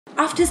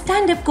After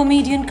stand-up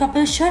comedian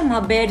Kapil Sharma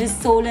bared his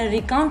soul and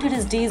recounted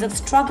his days of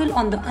struggle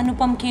on the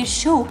Anupam Kher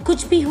show,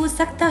 Kuch Bhi Ho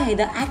Sakta Hai,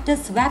 the actor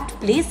swapped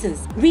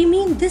places. We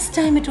mean this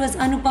time it was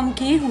Anupam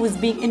Kher who was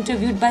being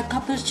interviewed by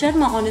Kapil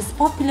Sharma on his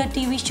popular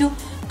TV show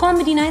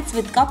Comedy Nights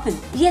with Kapil.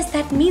 Yes,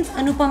 that means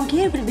Anupam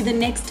Kher will be the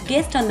next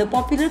guest on the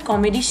popular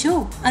comedy show.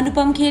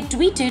 Anupam Kher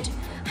tweeted,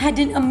 "Had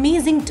an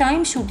amazing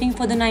time shooting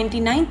for the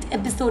 99th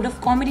episode of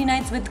Comedy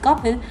Nights with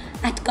Kapil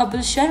at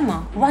Kapil Sharma.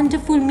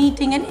 Wonderful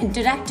meeting and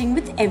interacting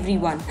with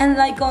everyone. And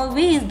like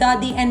always,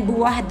 Dadi and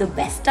Bua had the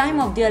best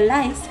time of their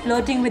lives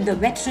flirting with the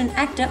veteran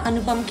actor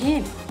Anupam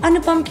Kher."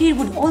 Anupam Kher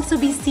would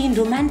also be seen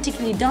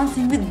romantically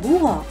dancing with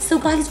Bua.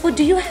 So guys,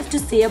 what do you have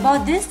to say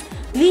about this?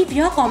 Leave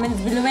your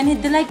comments below and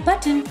hit the like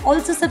button.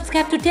 Also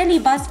subscribe to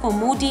Telebuzz for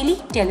more daily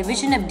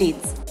television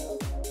updates.